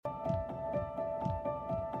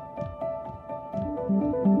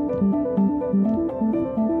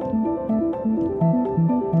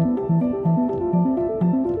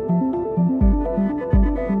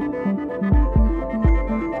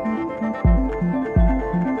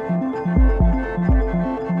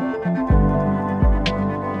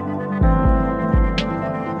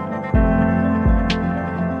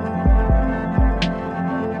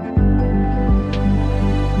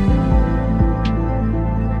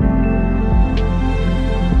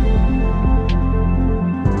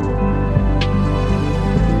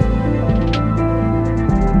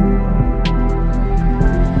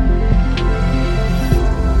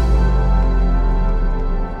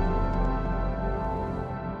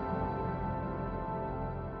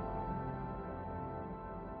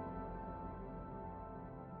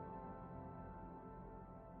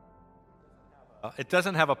It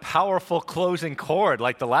doesn't have a powerful closing chord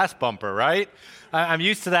like the last bumper, right? I'm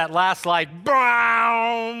used to that last slide,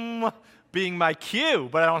 boom, being my cue,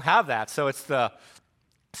 but I don't have that. So it's the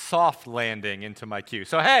soft landing into my cue.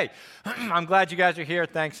 So hey, I'm glad you guys are here.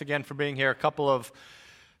 Thanks again for being here. A couple of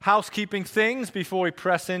housekeeping things before we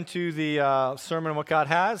press into the sermon and what God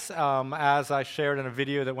has. As I shared in a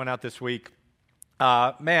video that went out this week,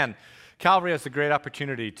 Calvary has a great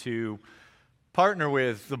opportunity to partner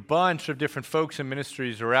with a bunch of different folks and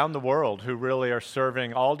ministries around the world who really are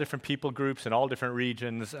serving all different people groups in all different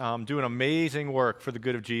regions, doing amazing work for the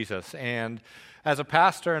good of Jesus. And as a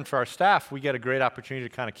pastor and for our staff, we get a great opportunity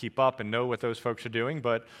to kind of keep up and know what those folks are doing,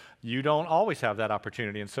 but you don't always have that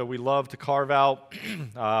opportunity. And so we love to carve out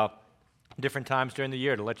different times during the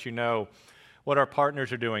year to let you know what our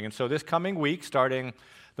partners are doing. And so this coming week, starting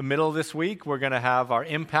the middle of this week, we're going to have our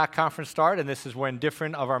Impact Conference start, and this is when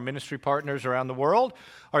different of our ministry partners around the world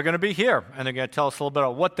are going to be here, and they're going to tell us a little bit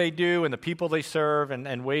about what they do and the people they serve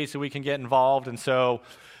and ways that we can get involved. And so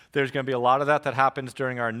there's going to be a lot of that happens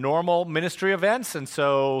during our normal ministry events, and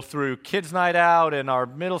so through Kids Night Out and our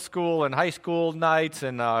middle school and high school nights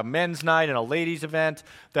and a men's night and a ladies event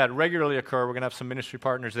that regularly occur, we're going to have some ministry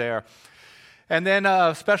partners there. And then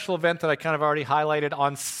a special event that I kind of already highlighted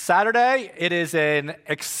on Saturday. It is an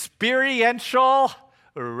experiential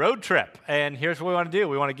road trip. And here's what we want to do.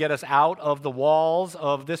 We want to get us out of the walls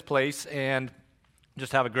of this place and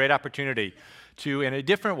just have a great opportunity to, in a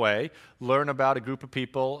different way, learn about a group of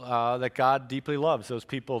people that God deeply loves, those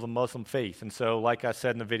people of the Muslim faith. And so, like I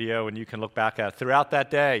said in the video, and you can look back at it, throughout that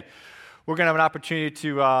day, we're going to have an opportunity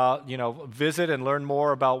to visit and learn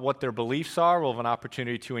more about what their beliefs are. We'll have an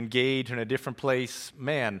opportunity to engage in a different place.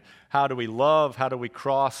 Man, how do we love? How do we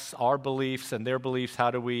cross our beliefs and their beliefs?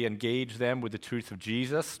 How do we engage them with the truth of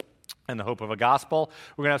Jesus and the hope of a gospel?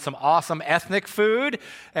 We're going to have some awesome ethnic food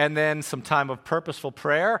and then some time of purposeful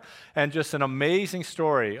prayer and just an amazing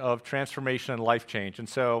story of transformation and life change. And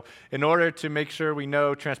so in order to make sure we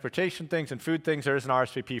know transportation things and food things, there is an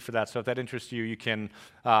RSVP for that. So if that interests you, you can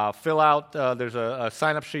fill out. There's a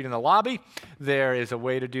sign-up sheet in the lobby. There is a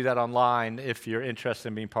way to do that online if you're interested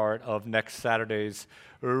in being part of next Saturday's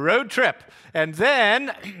road trip. And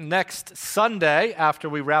then next Sunday, after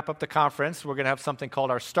we wrap up the conference, we're going to have something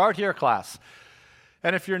called our Start Here class.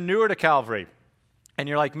 And if you're newer to Calvary and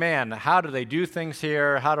you're like, man, how do they do things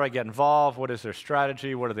here? How do I get involved? What is their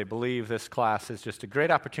strategy? What do they believe? This class is just a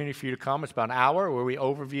great opportunity for you to come. It's about an hour where we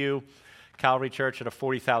overview Calvary Church at a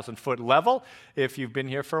 40,000-foot level. If you've been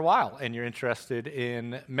here for a while and you're interested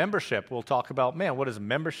in membership, we'll talk about, man, what does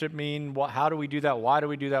membership mean? How do we do that? Why do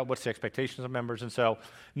we do that? What's the expectations of members? And so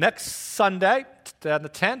next Sunday, the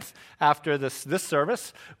 10th, after this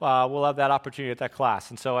service, we'll have that opportunity at that class.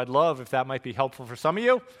 And so I'd love if that might be helpful for some of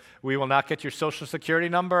you. We will not get your social security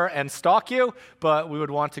number and stalk you, but we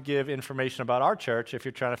would want to give information about our church if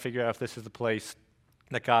you're trying to figure out if this is the place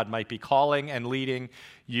that God might be calling and leading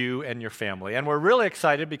you and your family. And we're really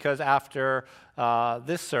excited because after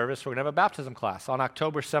this service, we're going to have a baptism class. On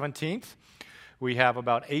October 17th, we have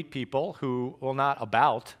about 8 people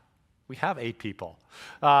we have 8 people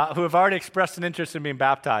who have already expressed an interest in being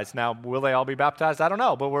baptized. Now, will they all be baptized? I don't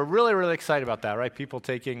know, but we're really, really excited about that, right? People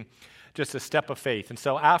taking just a step of faith. And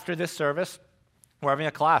so after this service, we're having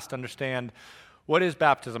a class to understand what is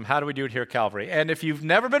baptism? How do we do it here at Calvary? And if you've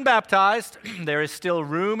never been baptized, there is still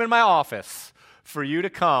room in my office for you to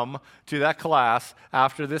come to that class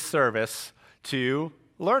after this service to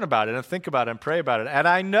learn about it and think about it and pray about it. And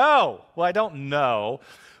I don't know,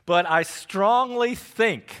 but I strongly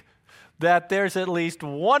think that there's at least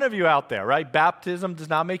one of you out there, right? Baptism does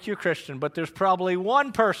not make you a Christian, but there's probably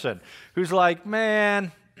one person who's like,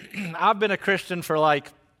 man, I've been a Christian for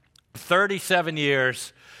like 37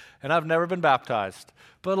 years, and I've never been baptized.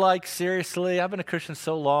 but like, seriously, I've been a Christian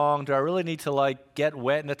so long. Do I really need to like get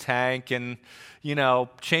wet in a tank and,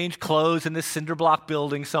 change clothes in this cinder block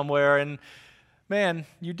building somewhere? And man,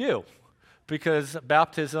 you do. Because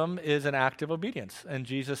baptism is an act of obedience. And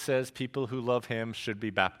Jesus says people who love him should be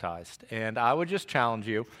baptized. And I would just challenge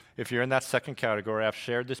you, if you're in that second category, I've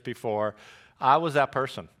shared this before, I was that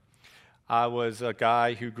person. I was a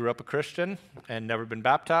guy who grew up a Christian and never been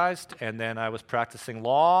baptized. And then I was practicing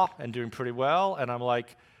law and doing pretty well. And I'm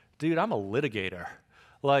like, dude, I'm a litigator.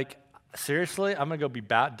 Like, seriously, I'm going to go be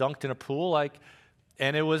dunked in a pool?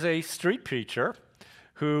 And it was a street preacher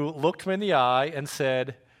who looked me in the eye and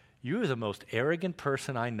said, "You are the most arrogant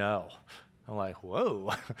person I know." I'm like,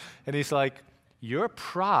 whoa. And he's like, "Your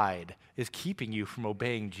pride is keeping you from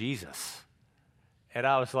obeying Jesus." And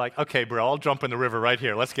I was like, okay, bro, I'll jump in the river right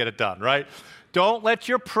here. Let's get it done, right? Don't let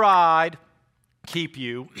your pride keep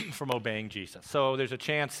you from obeying Jesus. So there's a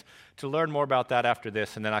chance to learn more about that after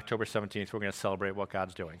this. And then October 17th, we're going to celebrate what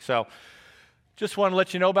God's doing. So just want to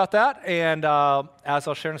let you know about that. And as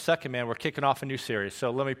I'll share in a second, man, we're kicking off a new series.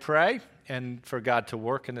 So let me pray and for God to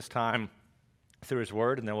work in this time through his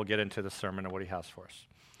word, and then we'll get into the sermon and what he has for us.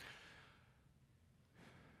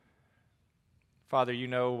 Father, you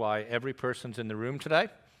know why every person's in the room today,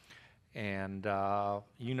 and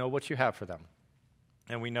you know what you have for them.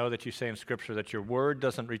 And we know that you say in Scripture that your word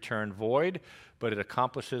doesn't return void, but it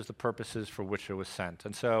accomplishes the purposes for which it was sent.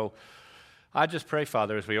 And so I just pray,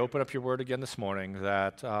 Father, as we open up your word again this morning,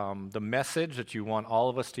 that the message that you want all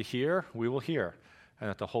of us to hear, we will hear, and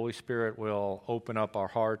that the Holy Spirit will open up our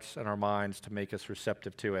hearts and our minds to make us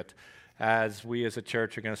receptive to it. As we as a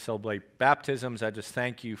church are going to celebrate baptisms, I just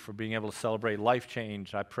thank you for being able to celebrate life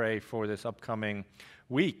change. I pray for this upcoming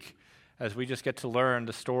week as we just get to learn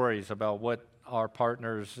the stories about what our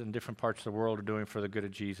partners in different parts of the world are doing for the good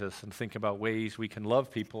of Jesus, and think about ways we can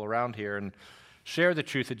love people around here and share the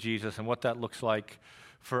truth of Jesus and what that looks like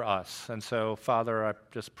for us. And so, Father, I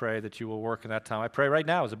just pray that you will work in that time. I pray right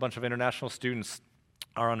now as a bunch of international students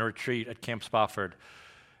are on a retreat at Camp Spofford,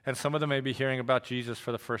 and some of them may be hearing about Jesus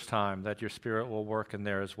for the first time, that your Spirit will work in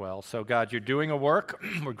there as well. So, God, you're doing a work.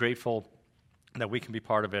 We're grateful that we can be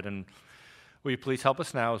part of it. And will you please help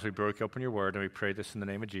us now as we break open your word, and we pray this in the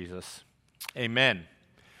name of Jesus. Amen.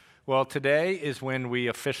 Well, today is when we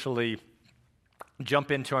officially jump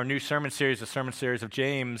into our new sermon series, the sermon series of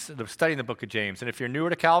James, studying the book of James. And if you're newer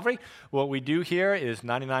to Calvary, what we do here is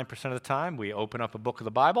 99% of the time we open up a book of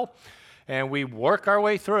the Bible, and we work our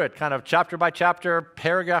way through it, kind of chapter by chapter,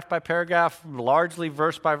 paragraph by paragraph, largely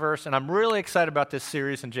verse by verse. And I'm really excited about this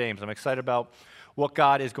series in James. I'm excited about what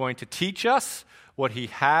God is going to teach us, what he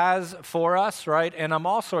has for us, right? And I'm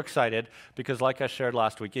also excited because, like I shared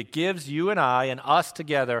last week, it gives you and I and us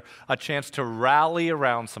together a chance to rally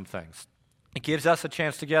around some things. It gives us a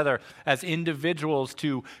chance together as individuals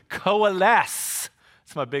to coalesce.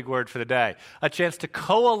 That's my big word for the day. A chance to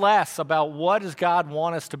coalesce about what does God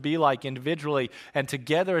want us to be like individually, and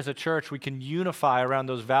together as a church we can unify around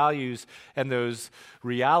those values and those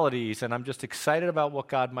realities. And I'm just excited about what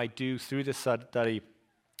God might do through this study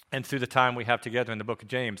and through the time we have together in the book of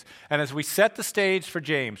James. And as we set the stage for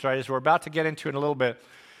James, right, as we're about to get into it in a little bit,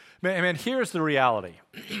 man, here's the reality.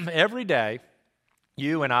 Every day,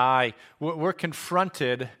 you and I, we're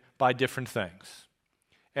confronted by different things.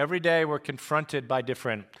 Every day we're confronted by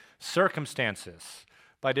different circumstances,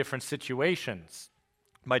 by different situations,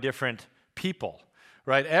 by different people,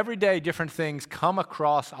 right? Every day different things come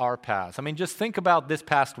across our paths. I mean, just think about this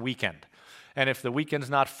past weekend. And if the weekend's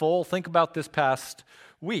not full, think about this past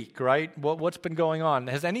week, right? What's been going on?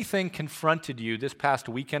 Has anything confronted you this past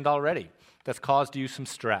weekend already that's caused you some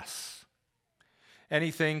stress?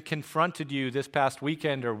 Anything confronted you this past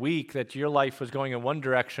weekend or week that your life was going in one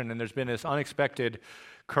direction and there's been this unexpected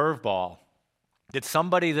curveball? Did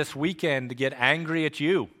somebody this weekend get angry at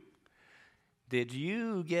you? Did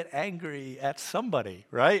you get angry at somebody,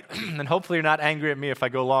 right? And hopefully you're not angry at me if I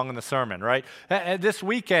go long in the sermon, right? This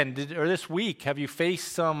weekend or this week, have you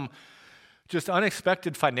faced some just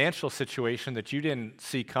unexpected financial situation that you didn't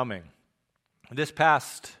see coming? This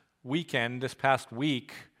past weekend, this past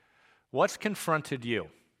week, what's confronted you?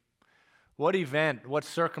 What event, what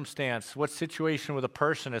circumstance, what situation with a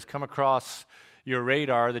person has come across your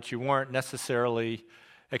radar that you weren't necessarily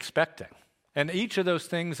expecting? And each of those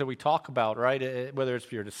things that we talk about, right, whether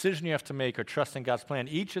it's your decision you have to make or trusting God's plan,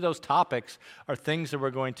 each of those topics are things that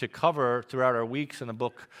we're going to cover throughout our weeks in the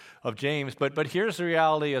book of James. But here's the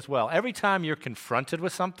reality as well. Every time you're confronted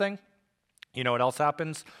with something, you know what else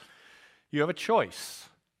happens? You have a choice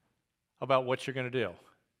about what you're going to do.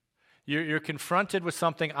 You're confronted with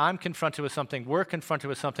something, I'm confronted with something, we're confronted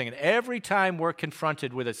with something, and every time we're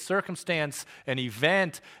confronted with a circumstance, an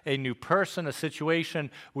event, a new person, a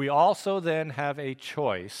situation, we also then have a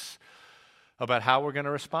choice about how we're going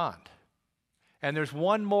to respond. And there's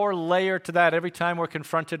one more layer to that. Every time we're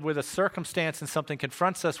confronted with a circumstance and something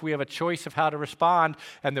confronts us, we have a choice of how to respond.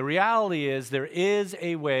 And the reality is there is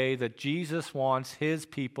a way that Jesus wants his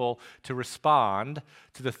people to respond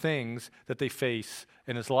to the things that they face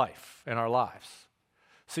in his life, in our lives.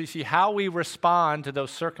 So you see, how we respond to those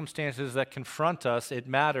circumstances that confront us, it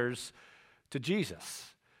matters to Jesus.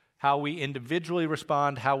 How we individually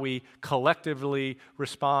respond, how we collectively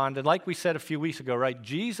respond. And like we said a few weeks ago, right,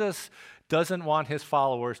 Jesus doesn't want his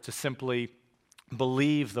followers to simply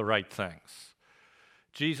believe the right things.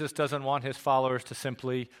 Jesus doesn't want his followers to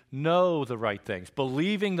simply know the right things.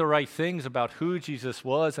 Believing the right things about who Jesus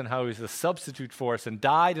was and how he's a substitute for us and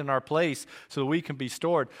died in our place so that we can be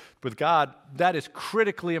stored with God, that is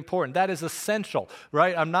critically important. That is essential,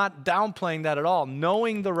 right? I'm not downplaying that at all.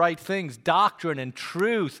 Knowing the right things, doctrine and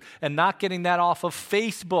truth, and not getting that off of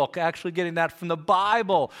Facebook, actually getting that from the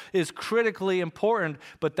Bible is critically important,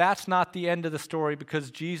 but that's not the end of the story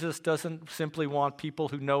because Jesus doesn't simply want people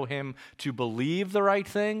who know him to believe the right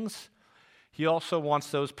things. He also wants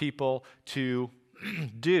those people to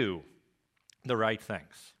do the right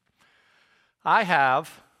things. I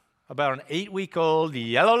have about an 8-week-old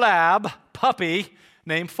yellow lab puppy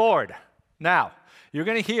named Ford. Now, you're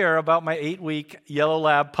going to hear about my 8-week yellow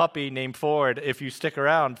lab puppy named Ford if you stick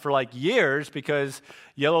around for like years because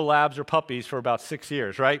yellow labs are puppies for about 6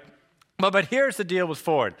 years, right? But here's the deal with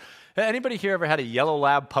Ford. Anybody here ever had a yellow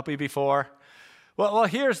lab puppy before? Well,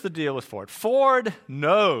 here's the deal with Ford. Ford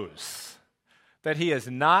knows that he is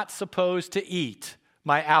not supposed to eat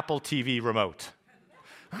my Apple TV remote.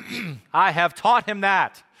 I have taught him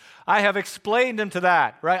that. I have explained him to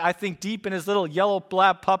that, right? I think deep in his little yellow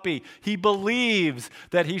lab puppy, he believes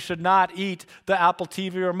that he should not eat the Apple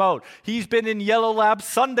TV remote. He's been in Yellow Lab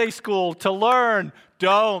Sunday school to learn,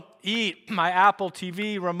 don't eat my Apple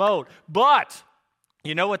TV remote. But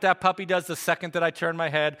you know what that puppy does the second that I turn my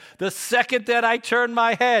head? The second that I turn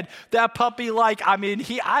my head, that puppy I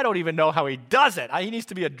don't even know how he does it. He needs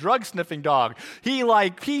to be a drug-sniffing dog. He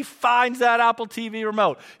finds that Apple TV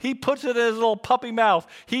remote. He puts it in his little puppy mouth.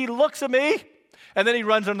 He looks at me, and then he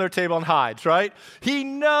runs under their table and hides, right? He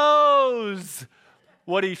knows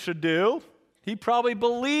what he should do. He probably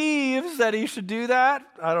believes that he should do that.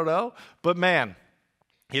 I don't know. But man,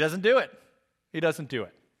 he doesn't do it. He doesn't do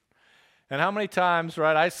it. And how many times,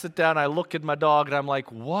 right, I sit down, I look at my dog, and I'm like,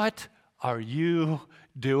 what are you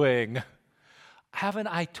doing? Haven't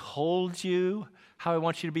I told you how I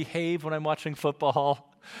want you to behave when I'm watching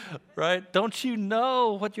football? Right? Don't you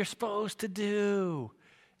know what you're supposed to do?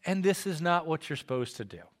 And this is not what you're supposed to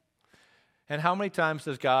do. And how many times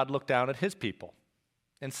does God look down at his people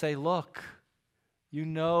and say, look, you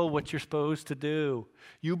know what you're supposed to do.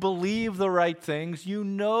 You believe the right things. You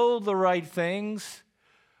know the right things.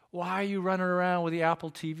 Why are you running around with the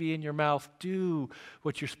Apple TV in your mouth? Do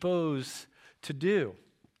what you're supposed to do.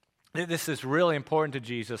 This is really important to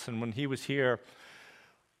Jesus. And when he was here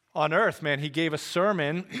on earth, man, he gave a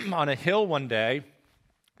sermon on a hill one day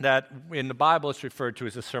that in the Bible is referred to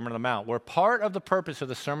as the Sermon on the Mount, where part of the purpose of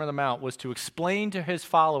the Sermon on the Mount was to explain to his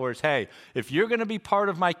followers, hey, if you're going to be part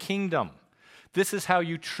of my kingdom, this is how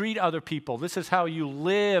you treat other people. This is how you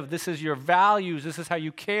live. This is your values. This is how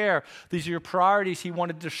you care. These are your priorities. He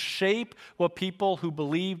wanted to shape what people who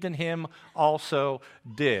believed in him also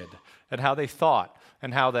did and how they thought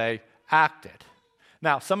and how they acted.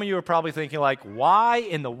 Now, some of you are probably thinking like, why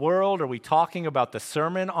in the world are we talking about the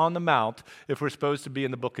Sermon on the Mount if we're supposed to be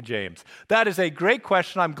in the book of James? That is a great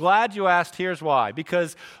question. I'm glad you asked. Here's why.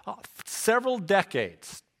 Because several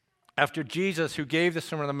decades after Jesus, who gave the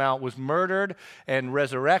Sermon on the Mount, was murdered and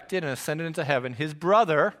resurrected and ascended into heaven, his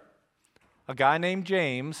brother, a guy named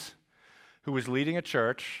James, who was leading a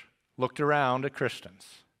church, looked around at Christians.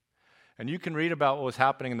 And you can read about what was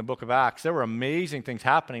happening in the book of Acts. There were amazing things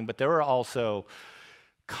happening, but there were also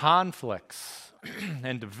conflicts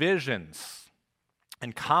and divisions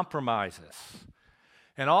and compromises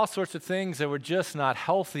and all sorts of things that were just not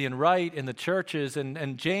healthy and right in the churches.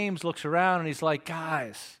 And James looks around and he's like,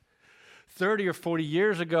 guys, 30 or 40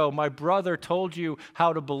 years ago, my brother told you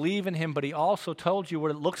how to believe in him, but he also told you what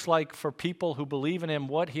it looks like for people who believe in him,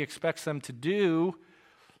 what he expects them to do.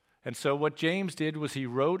 And so what James did was he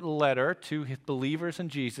wrote a letter to his believers in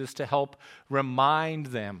Jesus to help remind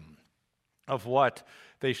them of what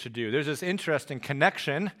they should do. There's this interesting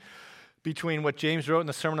connection between what James wrote in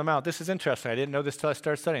the Sermon on the Mount. This is interesting. I didn't know this till I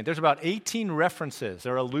started studying. There's about 18 references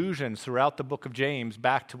or allusions throughout the book of James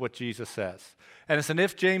back to what Jesus says. And it's as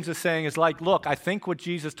if James is saying is like, look, I think what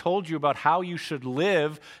Jesus told you about how you should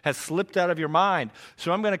live has slipped out of your mind.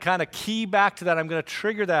 So I'm going to kind of key back to that. I'm going to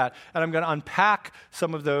trigger that, and I'm going to unpack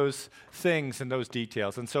some of those things and those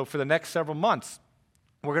details. And so for the next several months,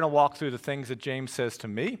 we're going to walk through the things that James says to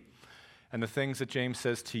me and the things that James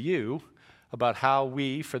says to you about how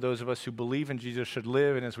we, for those of us who believe in Jesus, should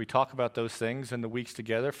live. And as we talk about those things in the weeks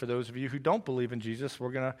together, for those of you who don't believe in Jesus,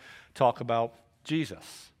 we're going to talk about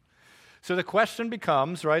Jesus. So the question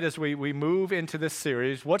becomes, right, as we move into this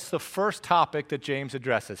series, what's the first topic that James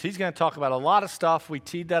addresses? He's going to talk about a lot of stuff. We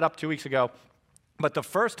teed that up 2 weeks ago. But the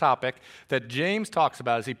first topic that James talks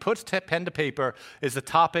about as he puts pen to paper is the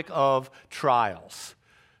topic of trials.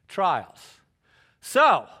 Trials.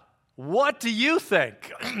 So, what do you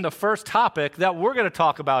think the first topic that we're going to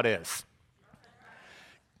talk about is?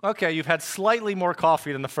 Okay, you've had slightly more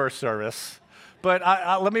coffee than the first service, but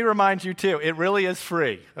let me remind you too, it really is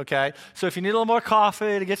free, okay? So if you need a little more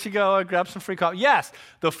coffee to get you going, grab some free coffee. Yes,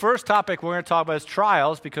 the first topic we're going to talk about is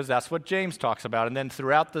trials because that's what James talks about. And then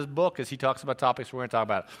throughout the book, as he talks about topics, we're going to talk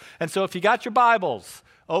about it. And so if you got your Bibles,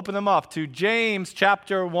 open them up to James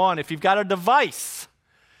chapter 1. If you've got a device,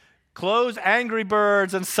 close Angry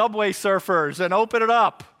Birds and Subway Surfers and open it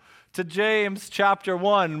up to James chapter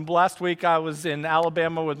 1. Last week I was in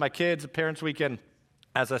Alabama with my kids, a parents' weekend,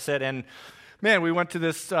 as I said, and man, we went to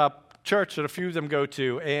this church that a few of them go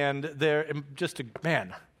to, and there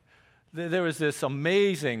was this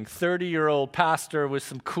amazing 30-year-old pastor with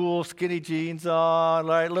some cool skinny jeans on,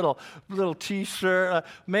 right, little T-shirt,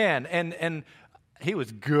 man, and he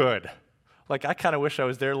was good. Like, I kind of wish I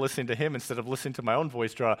was there listening to him instead of listening to my own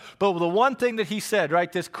voice draw. But the one thing that he said,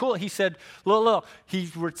 right, he said, look,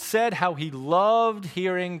 he said how he loved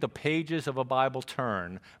hearing the pages of a Bible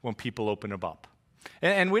turn when people open them up.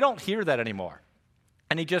 And we don't hear that anymore.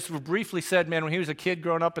 And he just briefly said, man, when he was a kid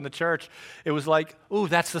growing up in the church, it was like, ooh,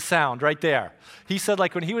 that's the sound right there. He said,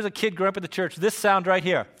 like, when he was a kid growing up in the church, this sound right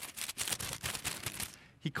here,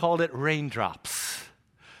 he called it raindrops.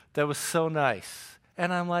 That was so nice.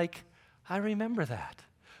 And I'm like, I remember that.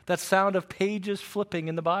 That sound of pages flipping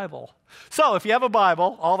in the Bible. So if you have a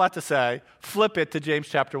Bible, all that to say, flip it to James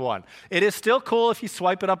chapter 1. It is still cool if you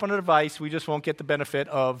swipe it up on a device. We just won't get the benefit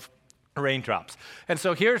of raindrops. And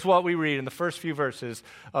so here's what we read in the first few verses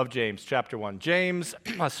of James chapter 1. James,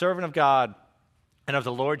 a servant of God and of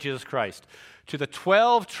the Lord Jesus Christ, to the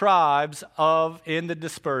 12 tribes in the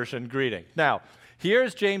dispersion, greeting. Now,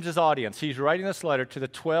 here's James's audience. He's writing this letter to the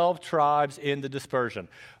 12 tribes in the dispersion.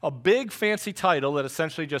 A big fancy title that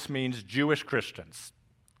essentially just means Jewish Christians.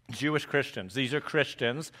 Jewish Christians. These are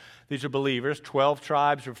Christians. These are believers. 12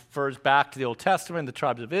 tribes refers back to the Old Testament, the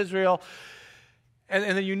tribes of Israel.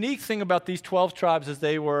 And the unique thing about these 12 tribes is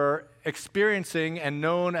they were experiencing and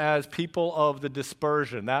known as people of the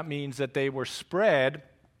dispersion. That means that they were spread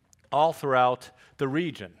all throughout the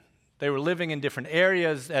region. They were living in different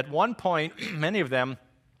areas. At one point, many of them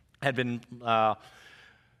had been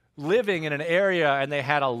living in an area and they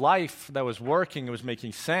had a life that was working, it was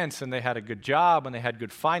making sense, and they had a good job and they had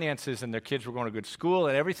good finances and their kids were going to good school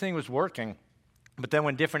and everything was working. But then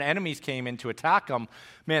when different enemies came in to attack them,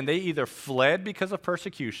 man, they either fled because of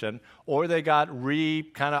persecution or they got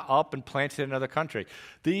kind of up and planted in another country.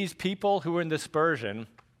 These people who were in dispersion,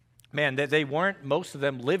 man, they weren't, most of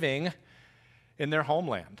them, living in their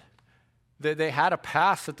homeland. They had a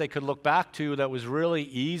past that they could look back to that was really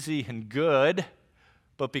easy and good,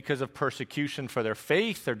 but because of persecution for their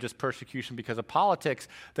faith or just persecution because of politics,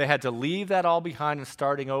 they had to leave that all behind and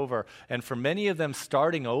starting over. And for many of them,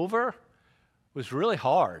 starting over was really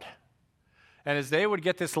hard. And as they would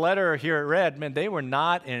get this letter here it read, man, they were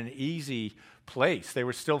not in an easy place. They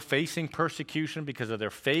were still facing persecution because of their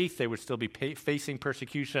faith. They would still be facing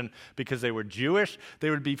persecution because they were Jewish. They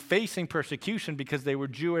would be facing persecution because they were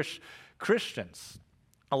Jewish Christians.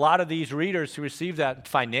 A lot of these readers who received that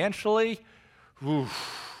financially,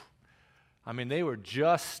 they were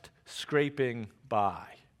just scraping by.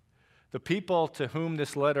 The people to whom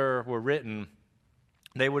this letter were written,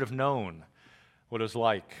 they would have known what it was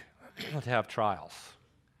like to have trials.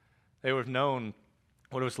 They would have known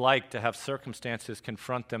what it was like to have circumstances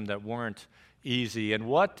confront them that weren't easy. And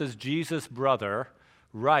what does Jesus' brother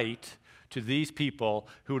write to these people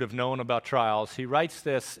who would have known about trials? He writes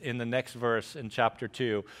this in the next verse in chapter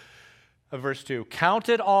 2, verse 2. Count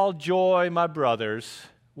it all joy, my brothers,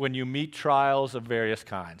 when you meet trials of various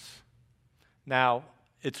kinds. Now,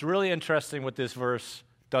 it's really interesting what this verse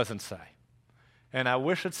doesn't say. And I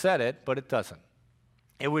wish it said it, but it doesn't.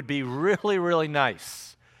 It would be really, really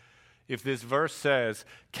nice if this verse says,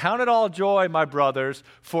 "Count it all joy, my brothers,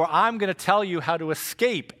 for I'm going to tell you how to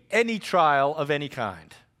escape any trial of any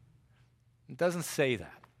kind." It doesn't say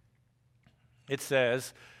that. It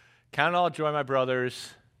says, "Count it all joy, my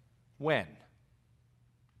brothers," when?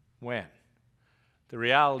 When? The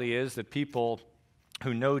reality is that people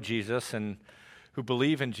who know Jesus and who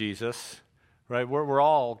believe in Jesus, right, we're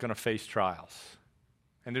all going to face trials.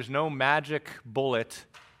 And there's no magic bullet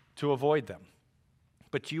to avoid them.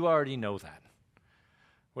 But you already know that.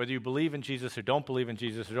 Whether you believe in Jesus or don't believe in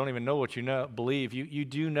Jesus or don't even know what you believe, you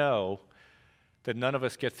do know that none of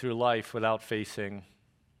us get through life without facing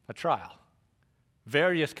a trial.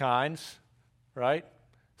 Various kinds, right?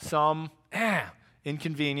 Some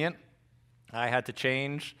inconvenient. I had to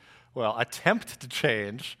attempt to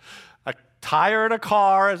change a tire in a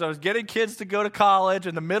car as I was getting kids to go to college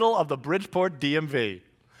in the middle of the Bridgeport DMV.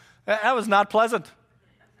 That was not pleasant.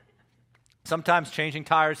 Sometimes changing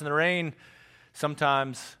tires in the rain,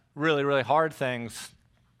 sometimes really, really hard things.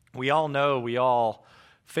 We all know, we all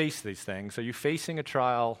face these things. Are you facing a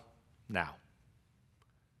trial now?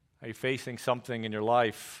 Are you facing something in your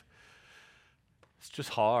life? It's just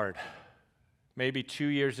hard. Maybe 2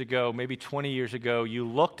 years ago, maybe 20 years ago, you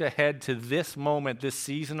looked ahead to this moment, this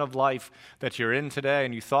season of life that you're in today,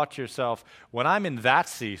 and you thought to yourself, when I'm in that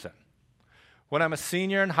season, when I'm a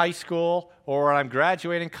senior in high school, or when I'm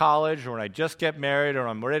graduating college, or when I just get married, or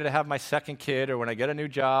I'm ready to have my second kid, or when I get a new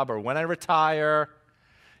job, or when I retire,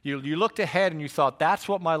 you looked ahead and you thought, that's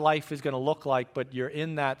what my life is going to look like, but you're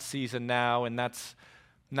in that season now, and that's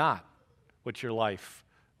not what your life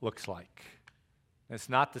looks like. It's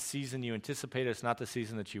not the season you anticipated. It's not the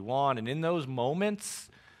season that you want. And in those moments,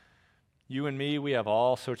 you and me, we have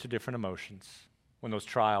all sorts of different emotions when those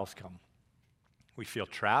trials come. We feel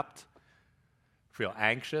trapped. We feel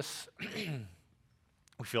anxious.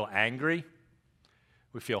 We feel angry.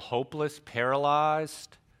 We feel hopeless,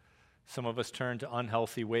 paralyzed. Some of us turn to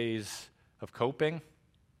unhealthy ways of coping.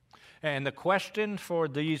 And the question for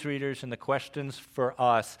these readers and the questions for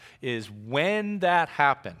us is, when that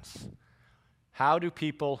happens, how do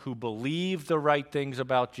people who believe the right things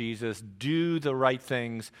about Jesus do the right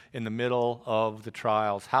things in the middle of the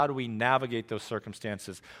trials? How do we navigate those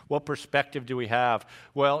circumstances? What perspective do we have?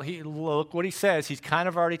 Well, look what he says. He's kind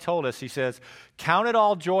of already told us. He says, "Count it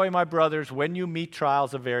all joy, my brothers, when you meet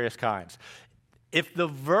trials of various kinds." If the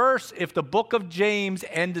book of James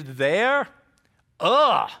ended there,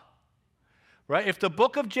 right? If the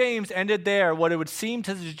book of James ended there, what it would seem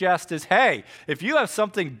to suggest is, hey, if you have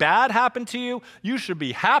something bad happen to you, you should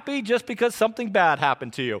be happy just because something bad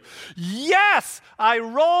happened to you. Yes, I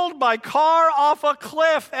rolled my car off a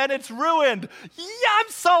cliff and it's ruined. Yeah, I'm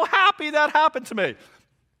so happy that happened to me.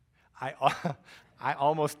 I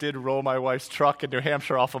almost did roll my wife's truck in New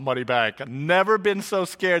Hampshire off a muddy bank. I've never been so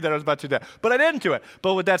scared that I was about to do that. But I didn't do it.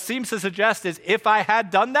 But what that seems to suggest is if I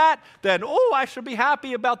had done that, then, I should be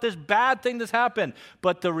happy about this bad thing that's happened.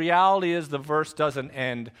 But the reality is the verse doesn't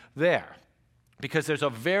end there. Because there's a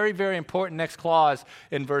very, very important next clause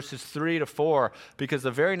in verses 3 to 4, because the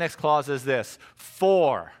very next clause is this,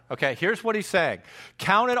 for. Okay, here's what he's saying.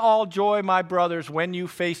 Count it all joy, my brothers, when you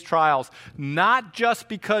face trials, not just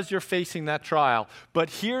because you're facing that trial, but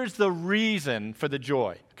here's the reason for the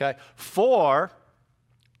joy. Okay, for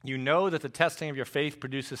you know that the testing of your faith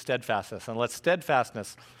produces steadfastness, and let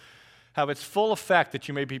steadfastness have its full effect, that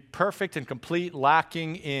you may be perfect and complete,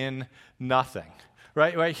 lacking in nothing.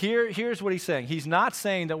 Right. Here's what he's saying. He's not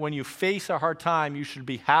saying that when you face a hard time, you should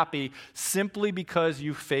be happy simply because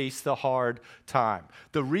you face the hard time.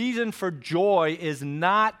 The reason for joy is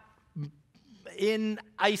not in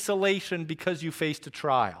isolation because you faced a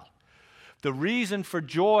trial. The reason for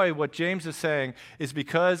joy, what James is saying, is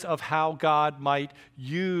because of how God might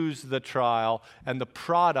use the trial and the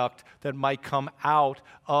product that might come out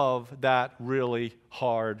of that really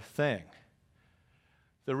hard thing.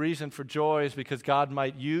 The reason for joy is because God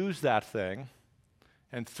might use that thing,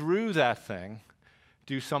 and through that thing,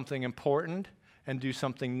 do something important and do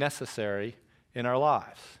something necessary in our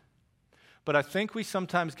lives. But I think we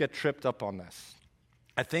sometimes get tripped up on this.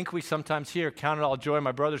 I think we sometimes hear, count it all joy,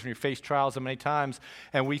 my brothers, when you face trials many times,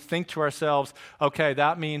 and we think to ourselves, okay,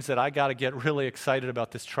 that means that I got to get really excited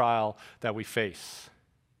about this trial that we face.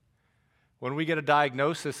 When we get a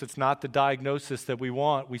diagnosis, it's not the diagnosis that we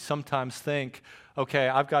want. We sometimes think, okay,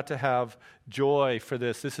 I've got to have joy for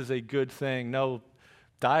this. This is a good thing. No,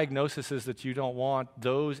 diagnoses that you don't want,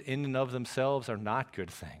 those in and of themselves are not good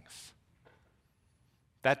things.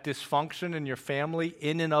 That dysfunction in your family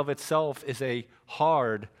in and of itself is a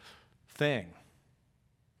hard thing.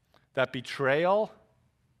 That betrayal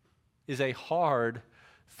is a hard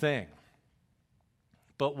thing.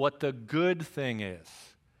 But what the good thing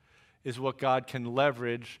is what God can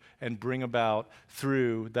leverage and bring about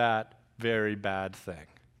through that very bad thing.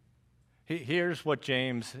 Here's what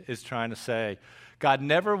James is trying to say. God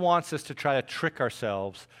never wants us to try to trick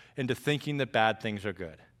ourselves into thinking that bad things are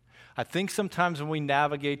good. I think sometimes when we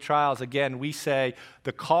navigate trials, again, we say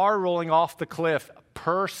the car rolling off the cliff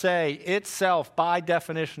per se, itself, by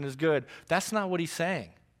definition, is good. That's not what he's saying.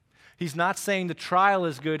 He's not saying the trial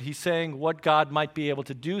is good. He's saying what God might be able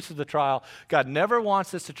to do through the trial. God never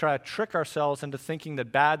wants us to try to trick ourselves into thinking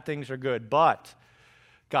that bad things are good, but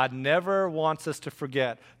God never wants us to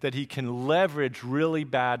forget that he can leverage really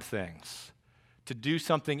bad things to do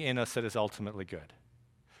something in us that is ultimately good.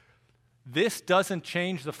 This doesn't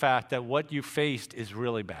change the fact that what you faced is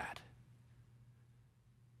really bad,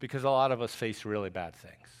 because a lot of us face really bad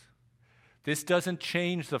things. This doesn't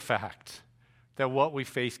change the fact that what we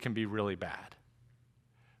face can be really bad.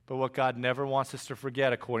 But what God never wants us to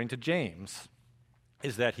forget, according to James,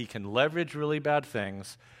 is that he can leverage really bad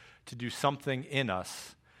things to do something in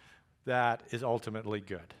us that is ultimately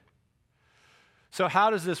good. So how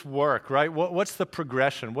does this work, right? What's the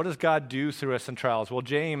progression? What does God do through us in trials? Well,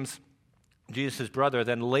 James, Jesus' brother,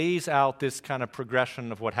 then lays out this kind of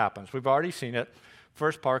progression of what happens. We've already seen it.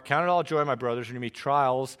 First part, count it all joy, my brothers, when you meet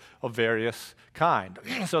trials of various kind.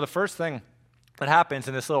 So the first thing that happens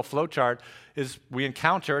in this little flow chart is we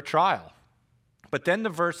encounter a trial. But then the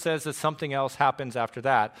verse says that something else happens after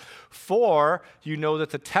that. For you know that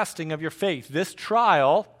the testing of your faith, this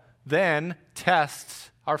trial then tests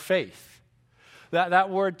our faith. That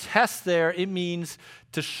word test there, it means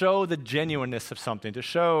to show the genuineness of something, to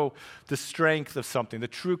show the strength of something, the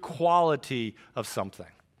true quality of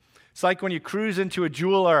something. It's like when you cruise into a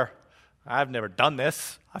jeweler. I've never done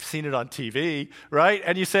this. I've seen it on TV, right?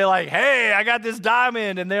 And you say like, hey, I got this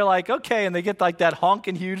diamond. And they're like, okay. And they get like that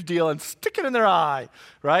honking huge deal and stick it in their eye,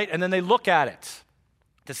 right? And then they look at it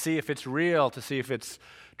to see if it's real, to see if it's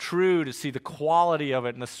true, to see the quality of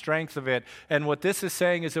it and the strength of it. And what this is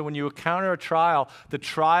saying is that when you encounter a trial, the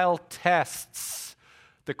trial tests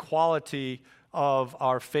the quality of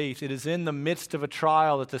our faith. It is in the midst of a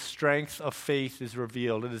trial that the strength of faith is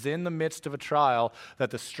revealed. It is in the midst of a trial that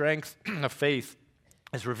the strength of faith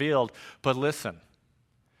is revealed. But listen,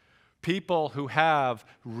 people who have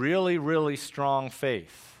really, really strong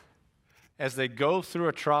faith, as they go through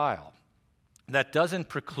a trial, that doesn't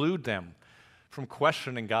preclude them from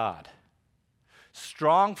questioning God.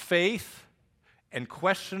 Strong faith and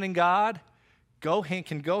questioning God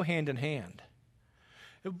can go hand in hand.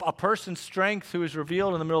 A person's strength who is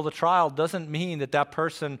revealed in the middle of the trial doesn't mean that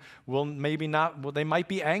person they might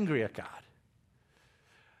be angry at God.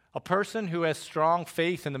 A person who has strong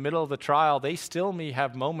faith in the middle of the trial, they still may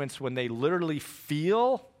have moments when they literally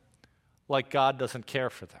feel like God doesn't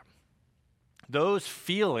care for them. Those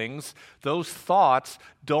feelings, those thoughts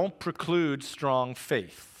don't preclude strong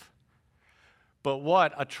faith. But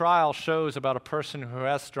what a trial shows about a person who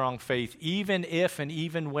has strong faith, even if and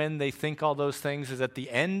even when they think all those things, is at the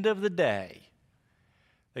end of the day,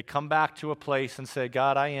 they come back to a place and say,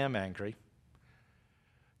 God, I am angry.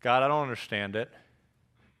 God, I don't understand it.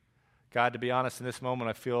 God, to be honest, in this moment,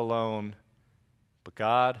 I feel alone. But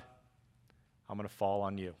God, I'm going to fall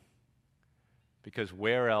on you. Because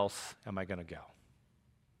where else am I going to go?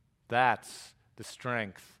 That's the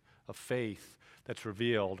strength of faith that's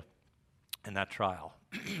revealed in that trial.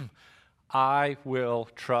 I will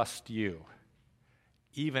trust you,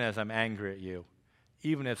 even as I'm angry at you,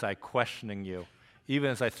 even as I'm questioning you, even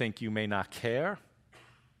as I think you may not care.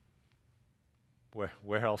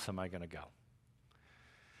 Where else am I going to go?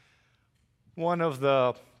 One of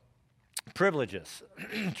the privileges,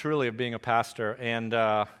 truly, of being a pastor, and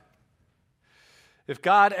if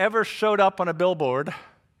God ever showed up on a billboard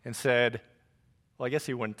and said, well, I guess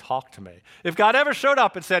he wouldn't talk to me. If God ever showed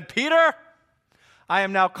up and said, Peter, I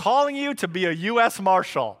am now calling you to be a U.S.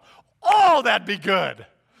 Marshal. Oh, that'd be good.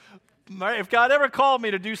 If God ever called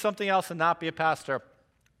me to do something else and not be a pastor,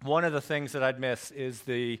 one of the things that I'd miss is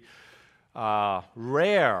the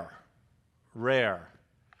rare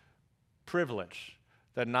privilege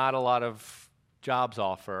that not a lot of jobs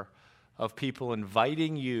offer of people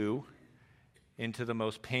inviting you into the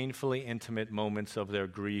most painfully intimate moments of their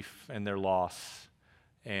grief and their loss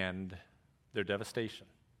and their devastation.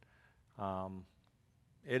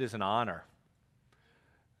 It is an honor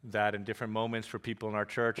that in different moments for people in our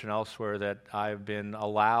church and elsewhere that I've been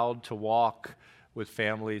allowed to walk with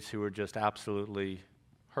families who are just absolutely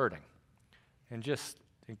hurting and just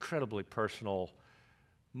incredibly personal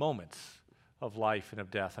moments of life and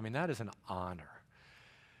of death. I mean, that is an honor.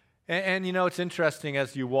 And you know, it's interesting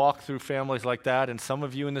as you walk through families like that, and some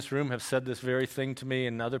of you in this room have said this very thing to me,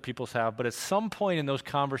 and other people's have, but at some point in those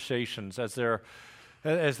conversations, as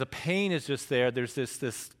the pain is just there, there's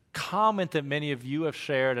this comment that many of you have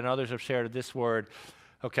shared and others have shared of this word,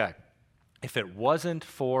 okay, if it wasn't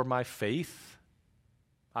for my faith,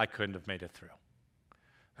 I couldn't have made it through.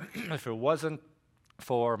 If it wasn't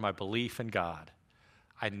for my belief in God,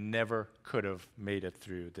 I never could have made it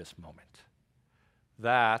through this moment.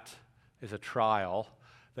 That is a trial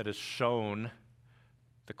that has shown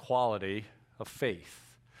the quality of faith.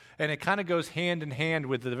 And it kind of goes hand in hand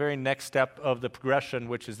with the very next step of the progression,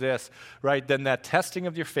 which is this, right? Then that testing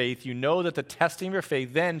of your faith, you know that the testing of your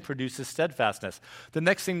faith then produces steadfastness. The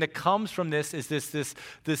next thing that comes from this is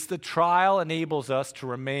the trial enables us to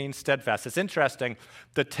remain steadfast. It's interesting,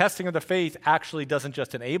 the testing of the faith actually doesn't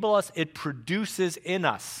just enable us, it produces in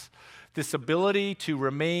us this ability to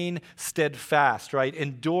remain steadfast, right?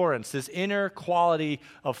 Endurance, this inner quality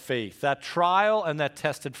of faith. That trial and that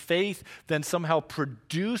tested faith then somehow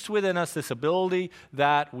produce within us this ability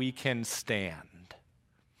that we can stand.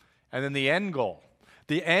 And then the end goal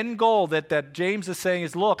that James is saying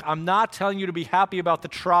is, look, I'm not telling you to be happy about the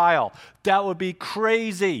trial. That would be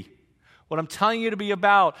crazy. What I'm telling you to be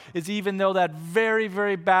about is even though that very,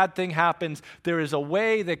 very bad thing happens, there is a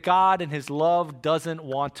way that God in his love doesn't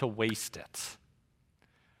want to waste it.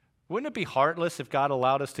 Wouldn't it be heartless if God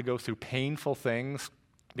allowed us to go through painful things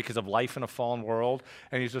because of life in a fallen world,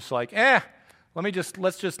 and he's just like,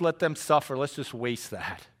 let's just let them suffer. Let's just waste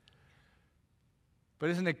that. But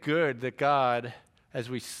isn't it good that God, as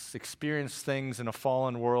we experience things in a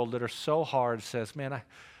fallen world that are so hard, says, man,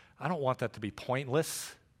 I don't want that to be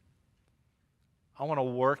pointless. I want to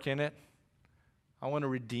work in it. I want to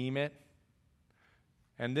redeem it.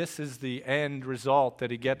 And this is the end result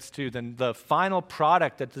that he gets to. Then the final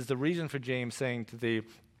product that is the reason for James saying to thee,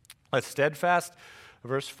 let steadfast,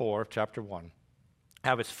 verse 4 of chapter 1,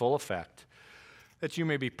 have its full effect, that you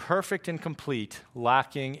may be perfect and complete,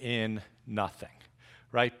 lacking in nothing.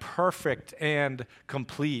 Right? Perfect and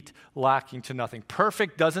complete, lacking to nothing.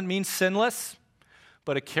 Perfect doesn't mean sinless,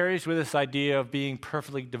 but it carries with this idea of being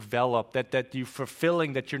perfectly developed, that you're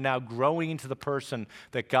fulfilling, that you're now growing into the person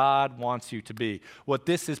that God wants you to be. What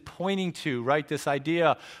this is pointing to, right, this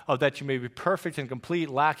idea of that you may be perfect and complete,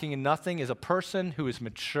 lacking in nothing, is a person who is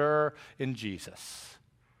mature in Jesus.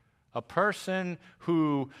 A person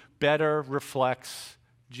who better reflects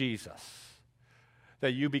Jesus.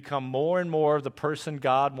 That you become more and more the person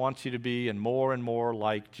God wants you to be and more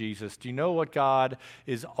like Jesus. Do you know what God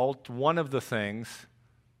is, one of the things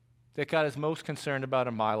that God is most concerned about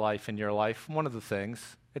in my life, in your life? One of the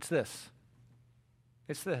things, it's this.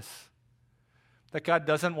 It's this. That God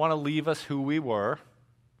doesn't want to leave us who we were.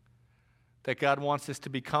 That God wants us to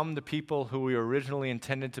become the people who we originally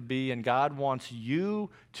intended to be. And God wants you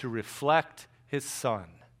to reflect his Son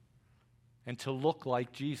and to look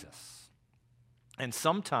like Jesus. And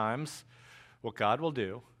sometimes what God will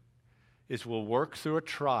do is we'll work through a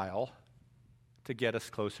trial to get us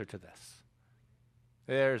closer to this.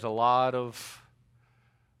 There's a lot of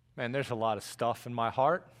stuff in my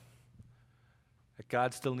heart that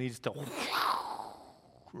God still needs to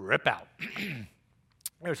rip out.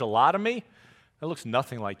 There's a lot of me that looks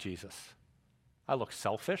nothing like Jesus. I look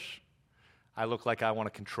selfish. I look like I want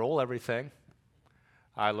to control everything.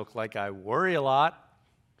 I look like I worry a lot.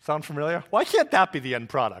 Sound familiar? Why can't that be the end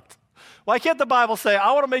product? Why can't the Bible say,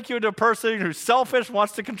 I want to make you into a person who's selfish,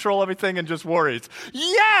 wants to control everything, and just worries?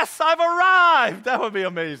 Yes, I've arrived. That would be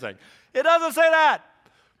amazing. It doesn't say that.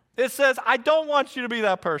 It says, I don't want you to be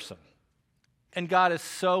that person. And God is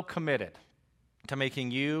so committed to making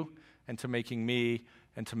you and to making me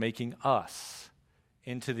and to making us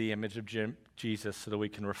into the image of Jesus so that we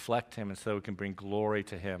can reflect him and so that we can bring glory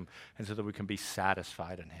to him and so that we can be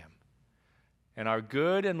satisfied in him. And our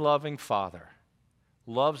good and loving Father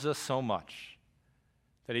loves us so much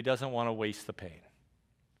that he doesn't want to waste the pain.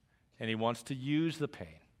 And he wants to use the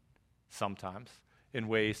pain sometimes in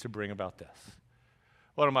ways to bring about this.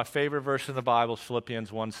 One of my favorite verses in the Bible is Philippians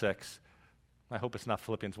 1:6. I hope it's not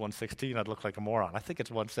Philippians 1:16. I'd look like a moron. I think it's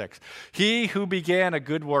 1:6. He who began a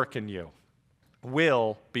good work in you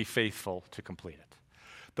will be faithful to complete it.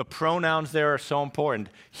 The pronouns there are so important.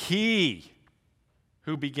 He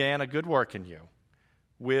who began a good work in you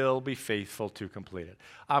will be faithful to complete it.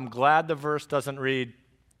 I'm glad the verse doesn't read,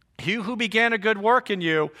 he who began a good work in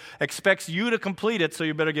you expects you to complete it, so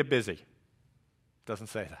you better get busy. It doesn't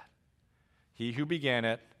say that. He who began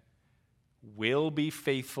it will be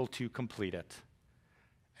faithful to complete it.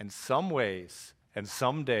 And some ways, and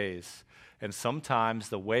some days, and sometimes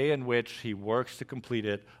the way in which he works to complete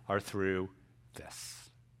it are through this.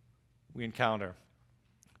 we encounter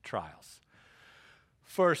trials.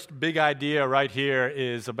 First big idea right here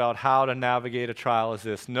is about how to navigate a trial is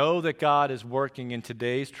this. Know that God is working in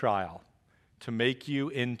today's trial to make you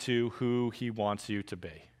into who he wants you to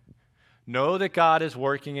be. Know that God is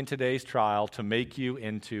working in today's trial to make you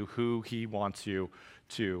into who he wants you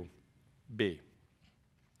to be.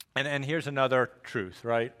 And here's another truth,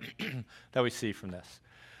 right, that we see from this.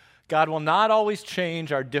 God will not always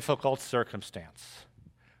change our difficult circumstance,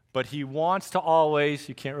 but he wants to always,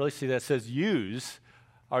 you can't really see that, it says use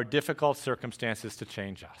our difficult circumstances to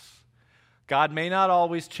change us. God may not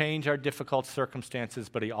always change our difficult circumstances,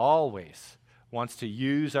 but he always wants to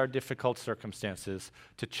use our difficult circumstances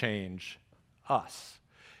to change us.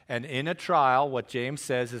 And in a trial, what James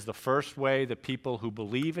says is the first way that people who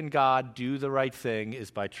believe in God do the right thing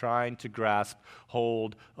is by trying to grasp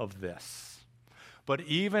hold of this. But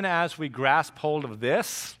even as we grasp hold of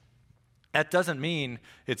this, that doesn't mean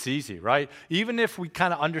it's easy, right? Even if we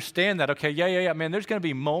kind of understand that, okay, man, there's going to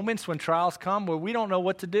be moments when trials come where we don't know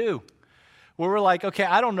what to do. Where we're like, okay,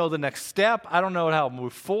 I don't know the next step. I don't know how to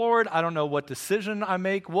move forward. I don't know what decision I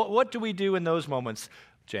make. What do we do in those moments?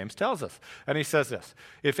 James tells us. And he says this,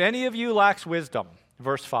 if any of you lacks wisdom,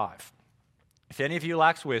 verse 5, if any of you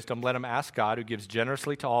lacks wisdom, let him ask God, who gives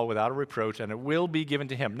generously to all without a reproach, and it will be given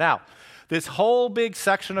to him. Now, this whole big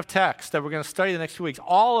section of text that we're going to study the next 2 weeks,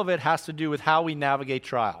 all of it has to do with how we navigate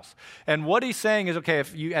trials. And what he's saying is, okay,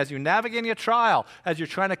 as you're navigating a trial, as you're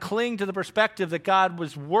trying to cling to the perspective that God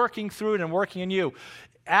was working through it and working in you,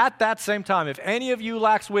 at that same time, if any of you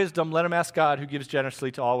lacks wisdom, let him ask God, who gives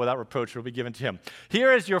generously to all without reproach, it will be given to him.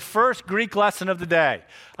 Here is your first Greek lesson of the day.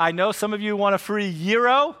 I know some of you want a free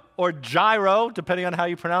euro or gyro, depending on how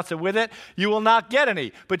you pronounce it with it. You will not get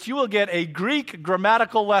any, but you will get a Greek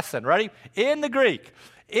grammatical lesson. Ready? In the Greek,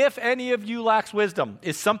 if any of you lacks wisdom,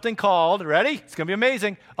 is something called, ready? It's going to be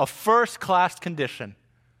amazing, a first-class condition.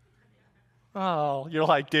 Oh, you're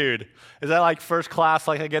like, dude, is that like first class,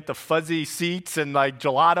 like I get the fuzzy seats and like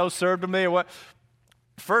gelato served to me or what?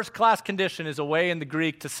 First class condition is a way in the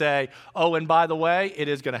Greek to say, oh, and by the way, it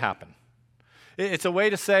is going to happen. It's a way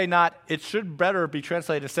to say not, it should better be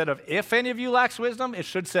translated instead of if any of you lacks wisdom, it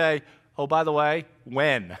should say, oh, by the way,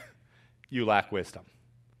 when you lack wisdom.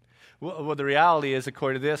 Well, the reality is,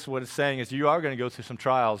 according to this, what it's saying is you are going to go through some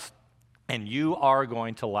trials and you are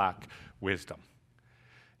going to lack wisdom.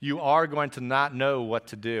 You are going to not know what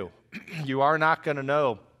to do. You are not going to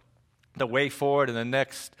know the way forward and the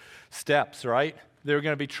next steps, right? There are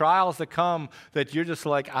going to be trials that come that you're just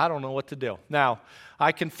like, I don't know what to do. Now,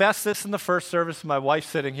 I confessed this in the first service. My wife's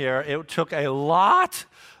sitting here. It took a lot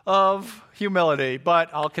of humility, but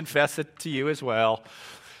I'll confess it to you as well.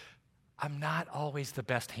 I'm not always the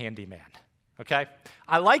best handyman. Okay?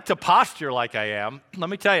 I like to posture like I am.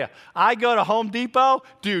 Let me tell you, I go to Home Depot,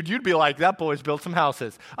 dude, you'd be like, that boy's built some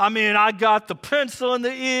houses. I mean, I got the pencil in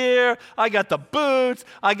the ear, I got the boots,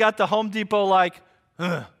 I got the Home Depot like,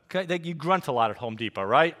 okay, you grunt a lot at Home Depot,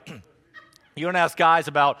 right? You don't ask guys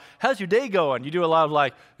about, how's your day going? You do a lot of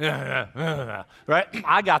like, right?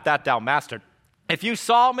 I got that down mastered. If you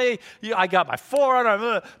saw me, I got my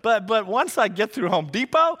forerunner, but once I get through Home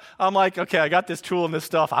Depot, I'm like, okay, I got this tool and this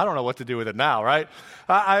stuff. I don't know what to do with it now, right?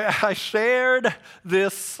 I shared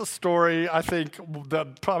this story, I think,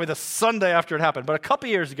 probably the Sunday after it happened. But a couple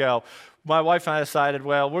years ago, my wife and I decided,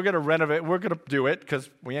 well, we're going to renovate. We're going to do it because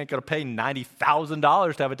we ain't going to pay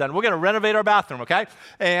 $90,000 to have it done. We're going to renovate our bathroom, okay?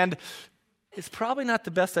 And it's probably not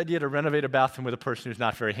the best idea to renovate a bathroom with a person who's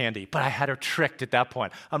not very handy, but I had her tricked at that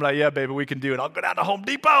point. I'm like, yeah, baby, we can do it. I'll go down to Home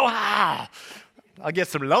Depot. I'll get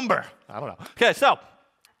some lumber. I don't know. Okay, so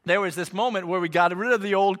there was this moment where we got rid of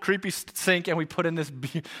the old creepy sink and we put in this,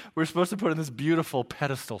 we're supposed to put in this beautiful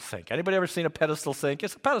pedestal sink. Anybody ever seen a pedestal sink?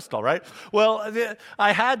 It's a pedestal, right? Well,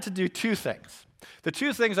 I had to do two things. The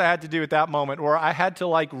two things I had to do at that moment were I had to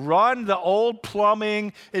like run the old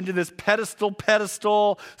plumbing into this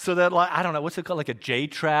pedestal so that like, I don't know, what's it called, like a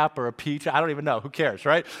J-trap or a P-trap? I don't even know, who cares,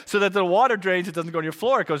 right? So that the water drains, it doesn't go on your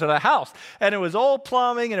floor, it goes into the house. And it was old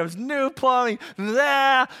plumbing and it was new plumbing,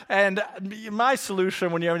 and my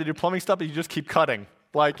solution when you're having to do plumbing stuff is you just keep cutting.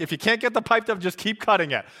 Like, if you can't get the pipe up, just keep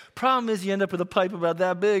cutting it. Problem is you end up with a pipe about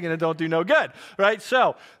that big and it don't do no good, right?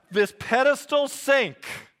 So this pedestal sink,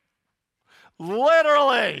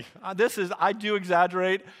 literally, I do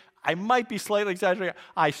exaggerate. I might be slightly exaggerating.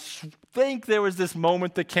 I think there was this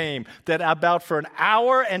moment that came that about for an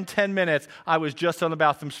hour and 10 minutes, I was just on the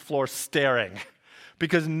bathroom floor staring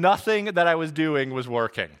because nothing that I was doing was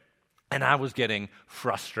working. And I was getting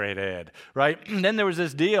frustrated, right? And then there was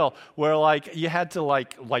this deal where like you had to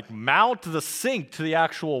like mount the sink to the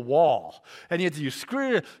actual wall. And you had to use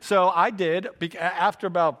screws. So I did, after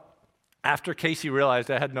about After Casey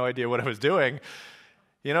realized I had no idea what I was doing,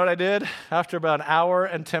 you know what I did? After about an hour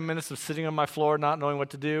and 10 minutes of sitting on my floor not knowing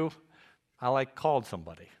what to do, I called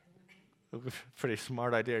somebody. Pretty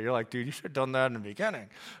smart idea. You're like, dude, you should have done that in the beginning,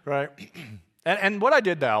 right? and what I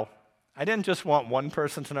did now, I didn't just want one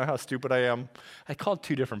person to know how stupid I am. I called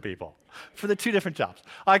 2 different people for the 2 different jobs.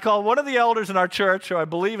 I called one of the elders in our church, who I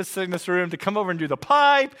believe is sitting in this room, to come over and do the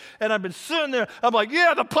pipe. And I've been sitting there. I'm like,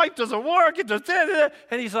 yeah, the pipe doesn't work. It just,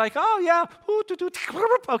 and he's like, oh, yeah.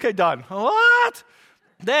 Okay, done. What?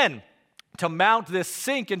 Then, to mount this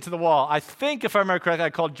sink into the wall, I think, if I remember correctly, I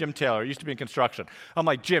called Jim Taylor. He used to be in construction. I'm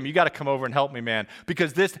like, Jim, you got to come over and help me, man.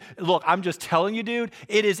 Because look, I'm just telling you, dude,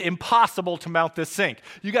 it is impossible to mount this sink.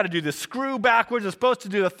 You got to do the screw backwards. It's supposed to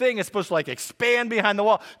do the thing. It's supposed to expand behind the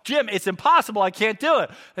wall. Jim, it's impossible. I can't do it.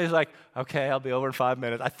 And he's like, okay, I'll be over in 5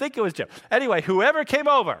 minutes. I think it was Jim. Anyway, whoever came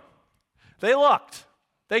over, they looked.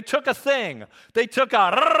 They took a thing. They took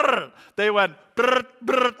a, they went, brr,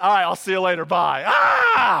 brr. All right, I'll see you later. Bye.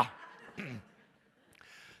 Ah!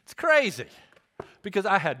 It's crazy because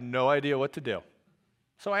I had no idea what to do.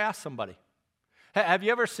 So I asked somebody. Have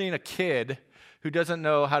you ever seen a kid who doesn't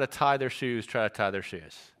know how to tie their shoes try to tie their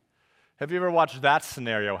shoes? Have you ever watched that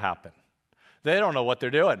scenario happen? They don't know what they're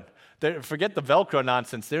doing. Forget the Velcro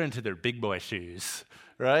nonsense. They're into their big boy shoes,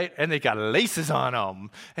 right? And they got laces on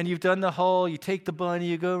them. And you've done the whole, you take the bunny,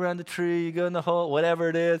 you go around the tree, you go in the hole, whatever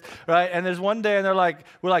it is, right? And there's one day and we're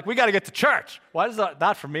like, we got to get to church. Why is that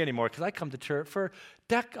not for me anymore? Because I come to church for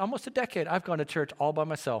almost a decade. I've gone to church all by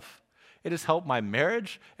myself. It has helped my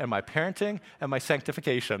marriage and my parenting and my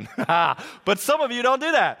sanctification. But some of you don't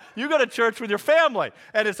do that. You go to church with your family,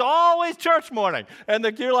 and it's always church morning. And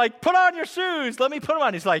you're like, put on your shoes. Let me put them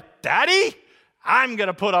on. He's like, Daddy, I'm going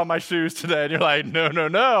to put on my shoes today. And you're like,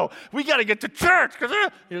 no. We got to get to church.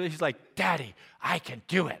 He's like, Daddy, I can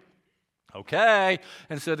do it. Okay.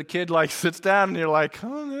 And so the kid sits down, and you're like,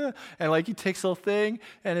 oh, yeah. And he takes a little thing,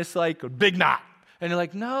 and it's like a big knot. And you're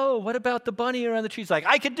like, no, what about the bunny around the tree? He's like,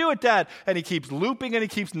 I can do it, Dad. And he keeps looping and he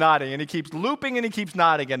keeps nodding and he keeps looping and he keeps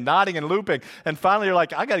nodding and looping. And finally you're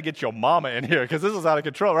like, I got to get your mama in here because this is out of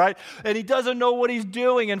control, right? And he doesn't know what he's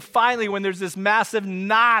doing. And finally, when there's this massive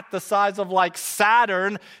knot the size of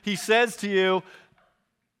Saturn, he says to you,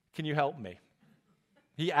 can you help me?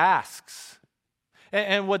 He asks.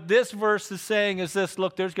 And what this verse is saying is this: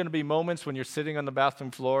 look, there's going to be moments when you're sitting on the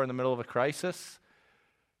bathroom floor in the middle of a crisis.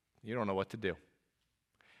 You don't know what to do.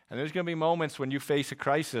 And there's going to be moments when you face a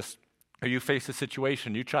crisis or you face a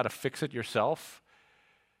situation, you try to fix it yourself,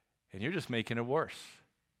 and you're just making it worse.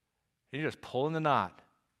 And you're just pulling the knot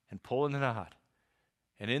and pulling the knot.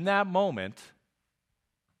 And in that moment,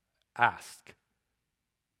 ask.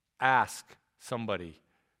 Ask somebody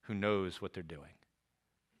who knows what they're doing.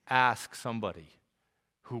 Ask somebody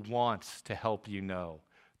who wants to help you know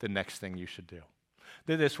the next thing you should do.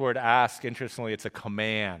 This word ask, interestingly, it's a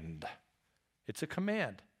command. It's a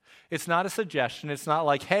command. It's not a suggestion. It's not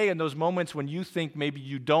like, hey, in those moments when you think maybe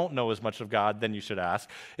you don't know as much of God, then you should ask.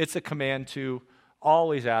 It's a command to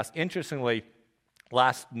always ask. Interestingly,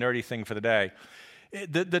 last nerdy thing for the day,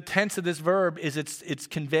 the tense of this verb is it's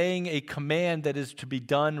conveying a command that is to be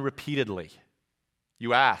done repeatedly.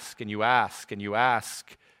 You ask, and you ask, and you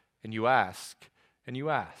ask, and you ask, and you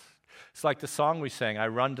ask. It's like the song we sang, I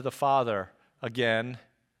run to the Father again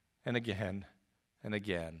and again and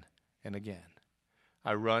again and again.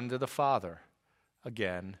 I run to the Father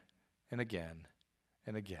again and again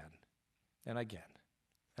and again and again.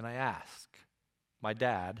 And I ask my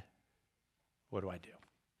dad, what do I do?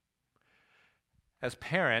 As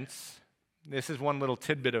parents, this is one little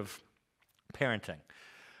tidbit of parenting.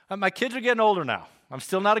 My kids are getting older now. I'm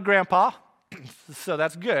still not a grandpa, so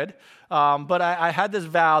that's good. But I had this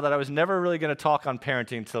vow that I was never really going to talk on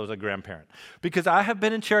parenting until I was a grandparent. Because I have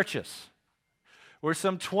been in churches where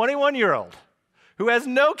some 21-year-old who has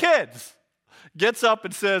no kids gets up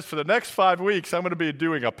and says, for the next 5 weeks, I'm going to be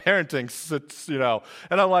doing a parenting,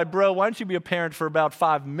 And I'm like, bro, why don't you be a parent for about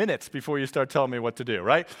 5 minutes before you start telling me what to do,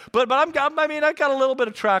 right? But I got a little bit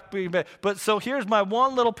of track. But so here's my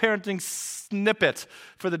one little parenting snippet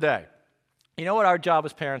for the day. You know what our job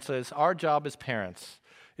as parents is? Our job as parents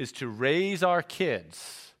is to raise our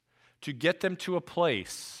kids, to get them to a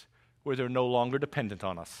place where they're no longer dependent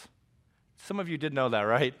on us. Some of you did know that,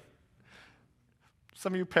 right?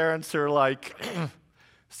 Some of you parents are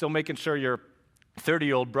still making sure your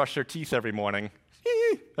 30-year-old brush their teeth every morning.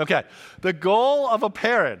 Okay. The goal of a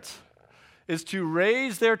parent is to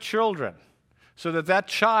raise their children so that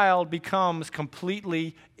child becomes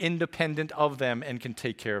completely independent of them and can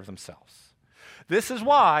take care of themselves. This is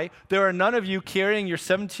why there are none of you carrying your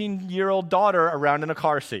 17-year-old daughter around in a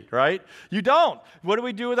car seat, right? You don't. What do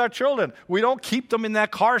we do with our children? We don't keep them in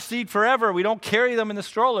that car seat forever. We don't carry them in the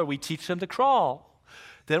stroller. We teach them to crawl.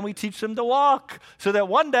 Then we teach them to walk so that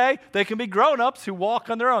one day they can be grown-ups who walk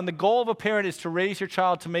on their own. The goal of a parent is to raise your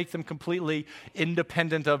child to make them completely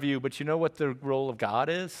independent of you. But you know what the role of God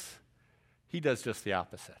is? He does just the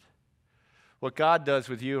opposite. What God does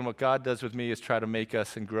with you and what God does with me is try to make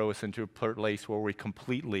us and grow us into a place where we're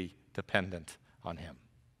completely dependent on Him.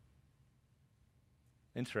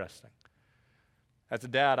 Interesting. As a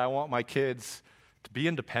dad, I want my kids to be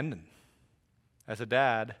independent. As a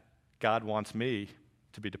dad, God wants me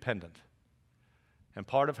to be dependent. And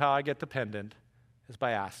part of how I get dependent is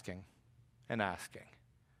by asking and asking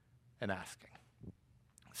and asking.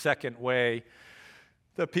 Second way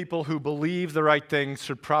that people who believe the right things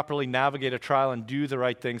should properly navigate a trial and do the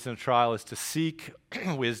right things in a trial is to seek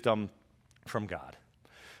wisdom from God.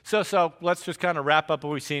 So let's just kind of wrap up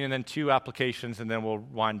what we've seen and then two applications, and then we'll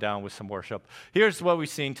wind down with some worship. Here's what we've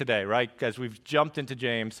seen today, right? As we've jumped into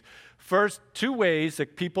James. First, two ways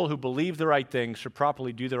that people who believe the right things should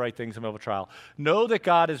properly do the right things in a trial. Know that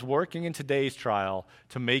God is working in today's trial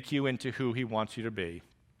to make you into who He wants you to be,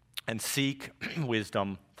 and seek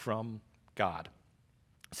wisdom from God.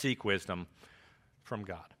 Seek wisdom from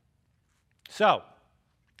God. So,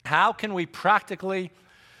 how can we practically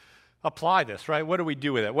apply this, right? What do we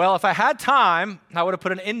do with it? Well, if I had time, I would have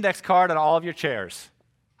put an index card on all of your chairs.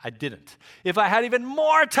 I didn't. If I had even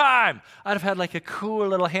more time, I'd have had like a cool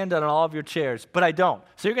little handout on all of your chairs, but I don't.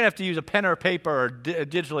 So you're going to have to use a pen or paper or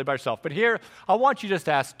digitally by yourself. But here, I want you just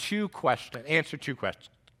to answer two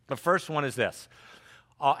questions. The first one is this.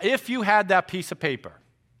 If you had that piece of paper,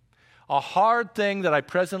 a hard thing that I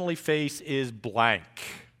presently face is blank.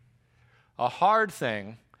 A hard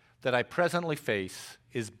thing that I presently face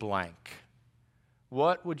is blank.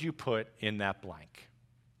 What would you put in that blank?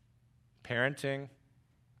 Parenting,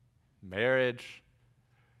 marriage,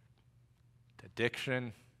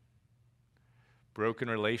 addiction, broken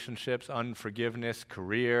relationships, unforgiveness,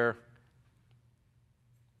 career,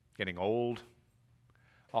 getting old.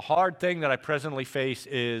 A hard thing that I presently face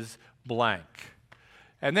is blank.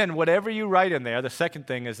 And then whatever you write in there, the second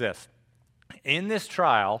thing is this. In this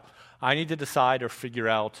trial, I need to decide or figure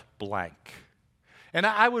out blank. And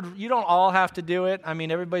you don't all have to do it. I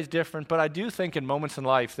mean, everybody's different, but I do think in moments in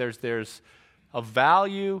life there's a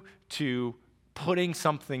value to putting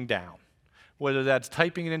something down, whether that's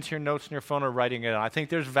typing it into your notes in your phone or writing it. I think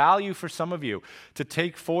there's value for some of you to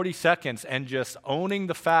take 40 seconds and just owning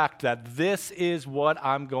the fact that this is what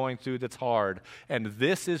I'm going through that's hard, and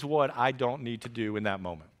this is what I don't need to do in that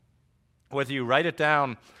moment. Whether you write it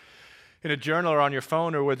down in a journal or on your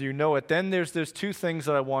phone or whether you know it, then there's two things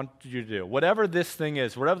that I want you to do. Whatever this thing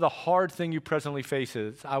is, whatever the hard thing you presently face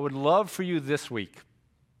is, I would love for you this week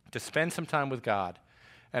to spend some time with God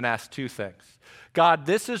and ask two things. God,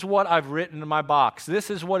 this is what I've written in my box. This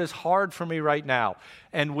is what is hard for me right now.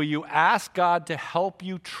 And will you ask God to help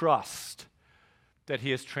you trust that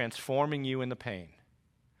He is transforming you in the pain?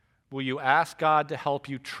 Will you ask God to help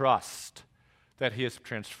you trust that He is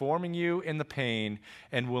transforming you in the pain?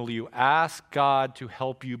 And will you ask God to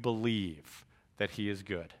help you believe that He is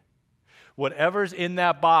good? Whatever's in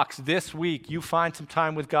that box this week, you find some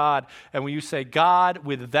time with God, and when you say, God,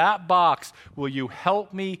 with that box, will you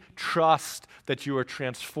help me trust that you are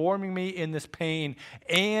transforming me in this pain,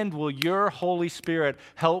 and will your Holy Spirit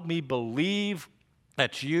help me believe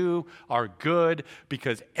that you are good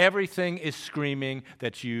because everything is screaming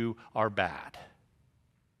that you are bad?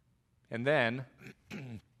 And then,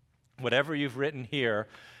 whatever you've written here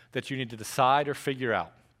that you need to decide or figure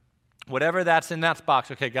out, whatever that's in that box,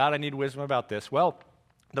 okay, God, I need wisdom about this. Well,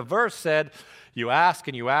 the verse said, you ask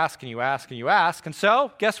and you ask and you ask and you ask. And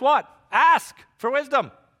so, guess what? Ask for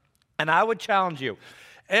wisdom. And I would challenge you,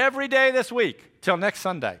 every day this week, till next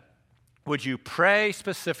Sunday, would you pray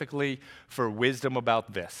specifically for wisdom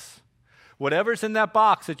about this? Whatever's in that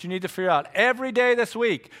box that you need to figure out, every day this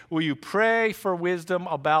week, will you pray for wisdom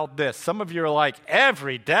about this? Some of you are like,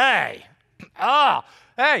 every day?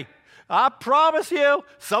 Hey, I promise you,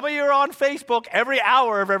 some of you are on Facebook every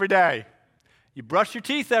hour of every day. You brush your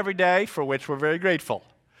teeth every day, for which we're very grateful.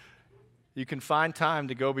 You can find time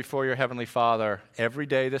to go before your Heavenly Father every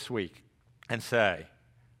day this week and say,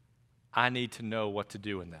 I need to know what to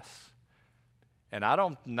do in this. And I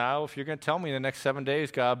don't know if you're going to tell me in the next 7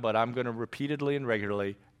 days, God, but I'm going to repeatedly and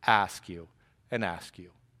regularly ask you and ask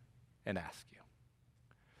you and ask you.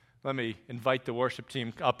 Let me invite the worship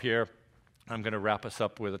team up here. I'm going to wrap us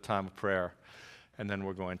up with a time of prayer, and then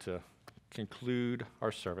we're going to conclude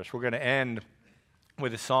our service. We're going to end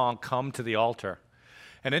with the song, Come to the Altar.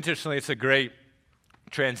 And interestingly, it's a great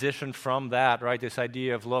transition from that, right? This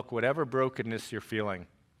idea of, look, whatever brokenness you're feeling,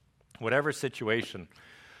 whatever situation,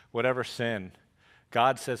 whatever sin,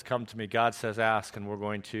 God says, come to me. God says, ask, and we're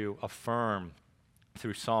going to affirm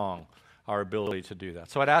through song our ability to do that.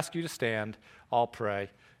 So I'd ask you to stand, I'll pray,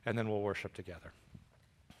 and then we'll worship together.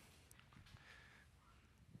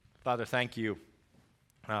 Father, thank you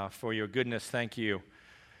for your goodness. Thank you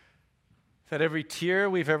that every tear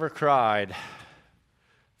we've ever cried,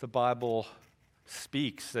 the Bible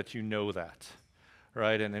speaks that you know that,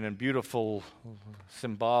 right? And in beautiful,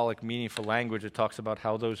 symbolic, meaningful language, it talks about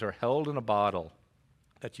how those are held in a bottle,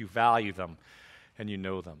 that you value them and you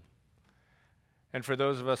know them. And for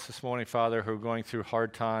those of us this morning, Father, who are going through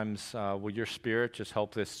hard times, will your Spirit just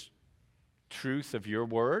help this truth of your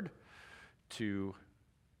word to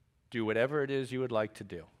do whatever it is you would like to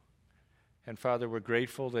do. And Father, we're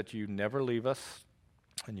grateful that you never leave us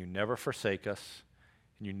and you never forsake us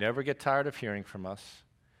and you never get tired of hearing from us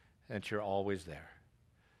and that you're always there.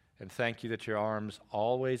 And thank you that your arms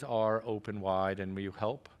always are open wide, and will you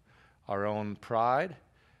help our own pride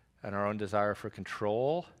and our own desire for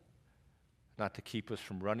control not to keep us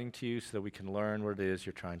from running to you so that we can learn what it is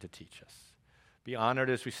you're trying to teach us. Be honored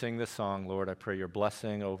as we sing this song, Lord. I pray your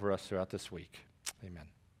blessing over us throughout this week.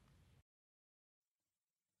 Amen.